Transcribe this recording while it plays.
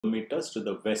kilometers to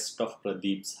the west of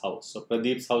Pradeep's house. So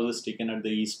Pradeep's house is taken at the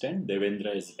east end,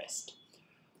 Devendra is west.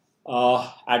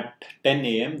 At 10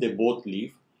 a.m. they both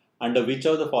leave. Under which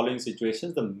of the following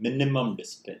situations the minimum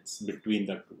distance between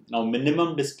the two? Now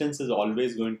minimum distance is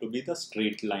always going to be the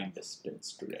straight line distance,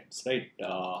 students, right?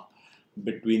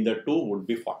 Between the two would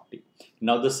be 40.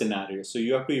 Now the scenario. So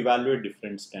you have to evaluate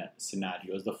different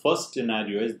scenarios. The first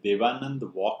scenario is Devanand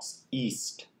walks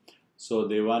east. So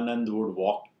Devanand would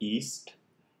walk east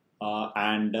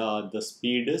and the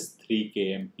speed is 3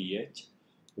 kmph,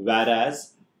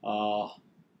 whereas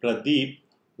Pradeep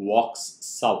walks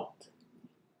south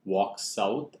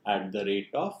at the rate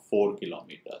of 4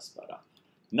 kilometers per hour.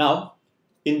 Now,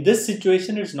 in this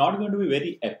situation, it's not going to be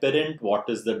very apparent what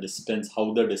is the distance,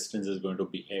 how the distance is going to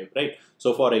behave, right?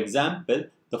 So, for example,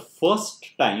 the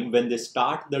first time when they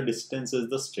start, the distance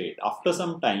is the straight. After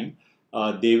some time,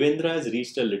 Devendra has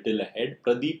reached a little ahead,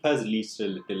 Pradeep has reached a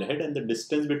little ahead, and the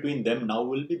distance between them now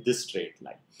will be this straight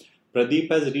line.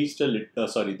 Pradeep has reached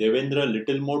Devendra a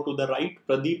little more to the right,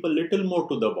 Pradeep a little more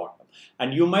to the bottom.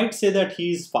 And you might say that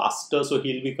he is faster, so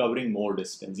he'll be covering more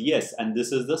distance. Yes, and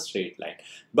this is the straight line.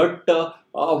 But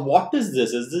what is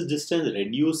this? Is this distance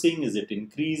reducing? Is it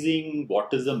increasing?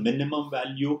 What is the minimum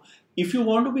value? If you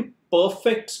want to be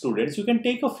perfect, students, you can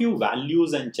take a few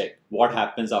values and check what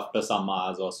happens after some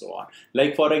hours or so on.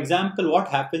 Like for example, what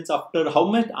happens after, how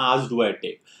many hours do I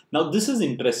take? Now this is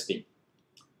interesting.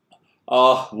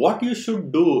 What you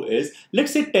should do is,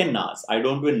 let's say 10 hours. I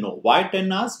don't even know. Why 10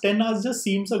 hours? 10 hours just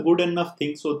seems a good enough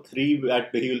thing. So 3,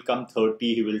 he will come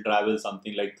 30, he will travel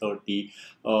something like 30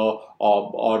 or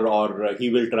he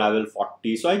will travel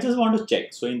 40. So I just want to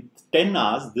check. So in 10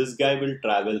 hours, this guy will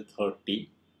travel 30.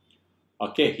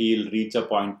 Okay, he will reach a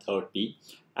point 30.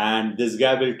 And this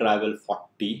guy will travel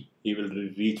 40. He will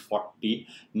reach 40.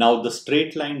 Now the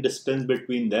straight line distance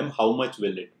between them, how much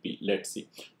will it be? Let's see.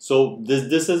 So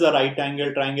this is a right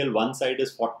angle triangle. One side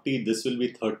is 40. This will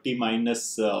be 50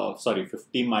 minus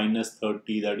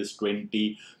 30, that is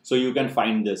 20. So you can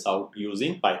find this out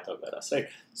using Pythagoras, right?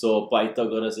 So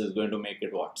Pythagoras is going to make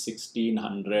it what?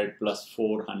 1600 plus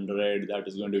 400, that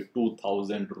is going to be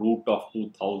 2000. Root of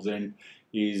 2000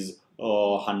 is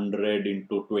 100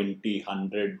 into 20.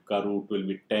 100 ka root will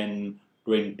be 10.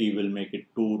 20 will make it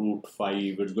 2 root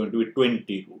 5. It's going to be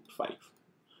 20 root 5.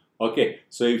 Okay,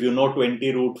 so if you know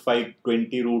 20 root 5,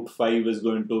 20 root 5 is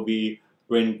going to be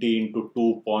 20 into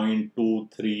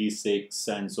 2.236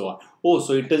 and so on. Oh,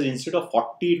 so it is, instead of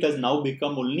 40, it has now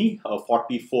become only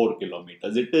 44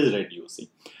 kilometers. It is reducing.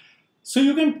 So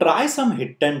you can try some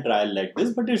hit and trial like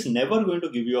this, but it's never going to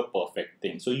give you a perfect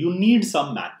thing. So you need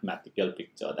some mathematical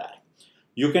picture there.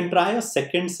 You can try a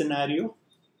second scenario.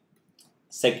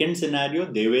 Second scenario,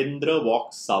 Devendra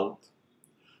walks south.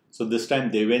 So this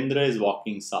time Devendra is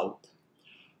walking south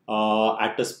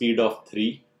at a speed of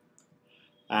 3.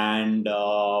 And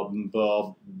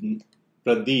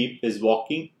Pradeep is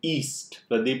walking east.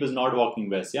 Pradeep is not walking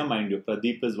west, yeah, mind you.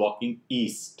 Pradeep is walking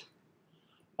east.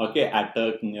 Okay, at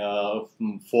a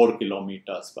 4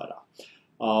 kilometers per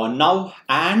hour.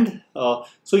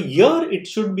 So here it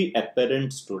should be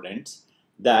apparent, students,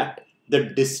 that the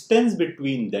distance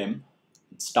between them,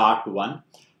 start 1,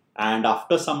 and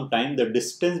after some time the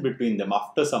distance between them,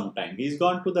 after some time he's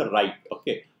gone to the right.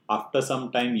 Okay, after some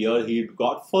time here he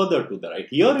got further to the right.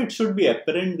 Here it should be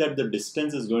apparent that the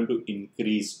distance is going to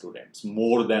increase, students,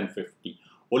 more than 50.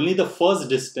 Only the first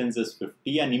distance is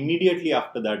 50 and immediately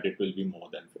after that it will be more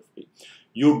than 50.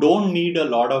 You don't need a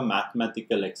lot of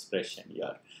mathematical expression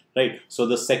here, right? So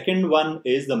the second one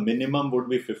is the minimum would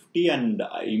be 50 and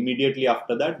immediately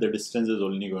after that the distance is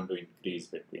only going to increase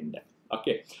between them.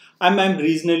 Okay, I'm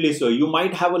reasonably so. You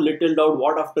might have a little doubt,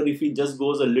 what after if he just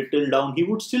goes a little down, he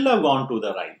would still have gone to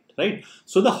the right, right?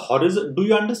 So the horizontal, do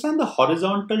you understand, the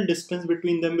horizontal distance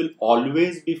between them will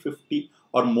always be 50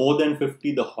 or more than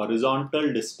 50. The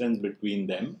horizontal distance between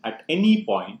them at any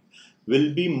point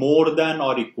will be more than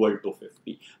or equal to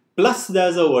 50. Plus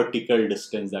there's a vertical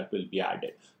distance that will be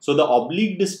added. So the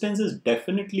oblique distance is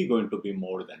definitely going to be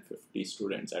more than 50,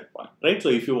 students, at point, right? So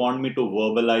if you want me to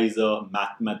verbalize a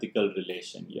mathematical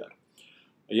relation here.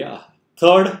 Yeah.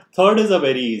 Third is a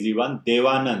very easy one.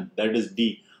 Devanand, that is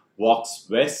D, walks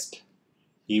west.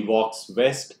 He walks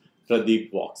west.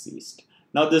 Pradeep walks east.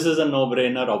 Now this is a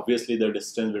no-brainer. Obviously the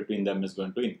distance between them is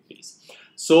going to increase.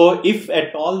 So if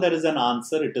at all there is an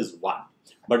answer, it is 1.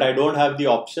 But I don't have the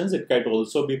options. It might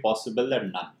also be possible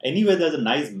that none. Anyway, there's a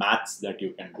nice maths that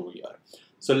you can do here.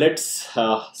 So let's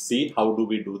see how do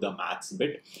we do the maths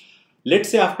bit. Let's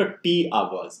say after T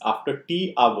hours. After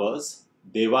T hours,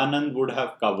 Devanand would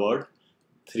have covered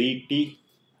 3T.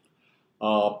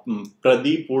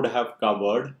 Pradeep would have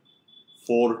covered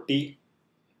 40,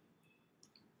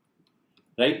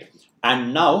 right?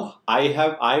 And now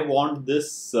I want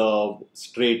this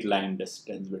straight line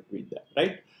distance between them,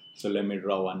 right? So let me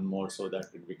draw one more so that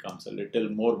it becomes a little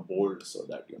more bold so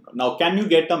that you know. Now, can you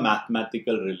get a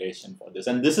mathematical relation for this?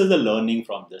 And this is the learning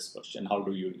from this question. How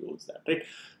do you use that, right?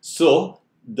 So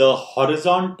the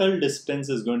horizontal distance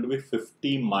is going to be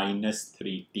 50 minus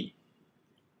 3t.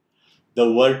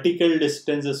 The vertical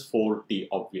distance is 4t,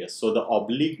 obvious. So the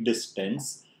oblique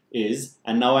distance is,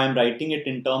 and now I am writing it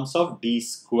in terms of d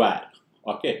square.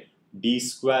 Okay, d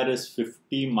square is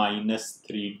 50 minus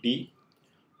 3t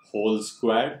whole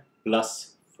squared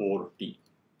plus 4t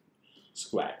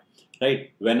squared,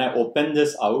 right? When I open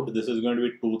this out, this is going to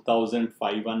be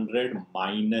 2500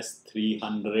 minus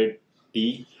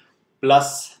 300t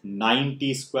plus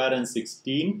 9t square and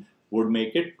 16 would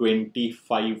make it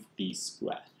 25t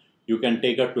square. You can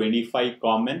take a 25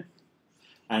 common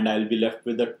and I'll be left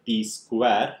with a t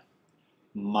square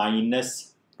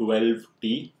minus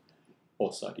 12t,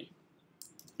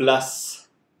 plus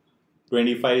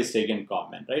 25 is taken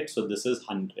common, right? So this is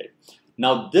 100.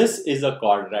 Now this is a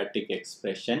quadratic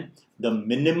expression. The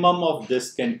minimum of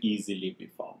this can easily be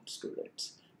found,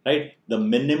 students, right? The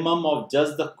minimum of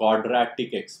just the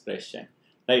quadratic expression,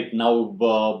 right?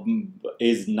 Now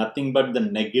is nothing but the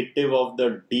negative of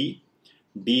the d.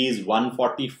 D is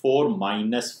 144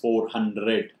 minus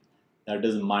 400, that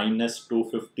is minus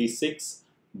 256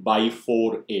 by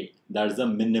 4a. That's the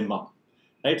minimum,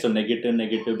 right? So negative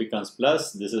negative becomes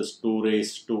plus. This is 2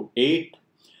 raised to 8,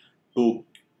 2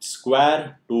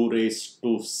 square, 2 raised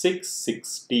to 6,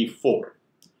 64.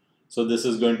 So this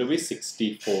is going to be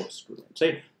 64, students,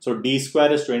 right? So d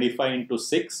square is 25 into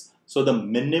 6. So the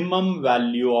minimum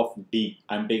value of d,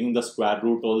 I'm taking the square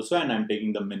root also and I'm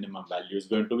taking the minimum value, is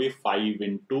going to be 5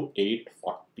 into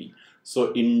 840.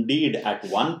 So indeed at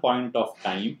one point of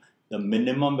time, the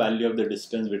minimum value of the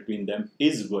distance between them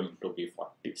is going to be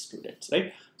 40, students,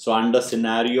 right? So under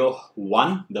scenario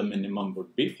 1, the minimum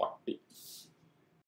would be 40.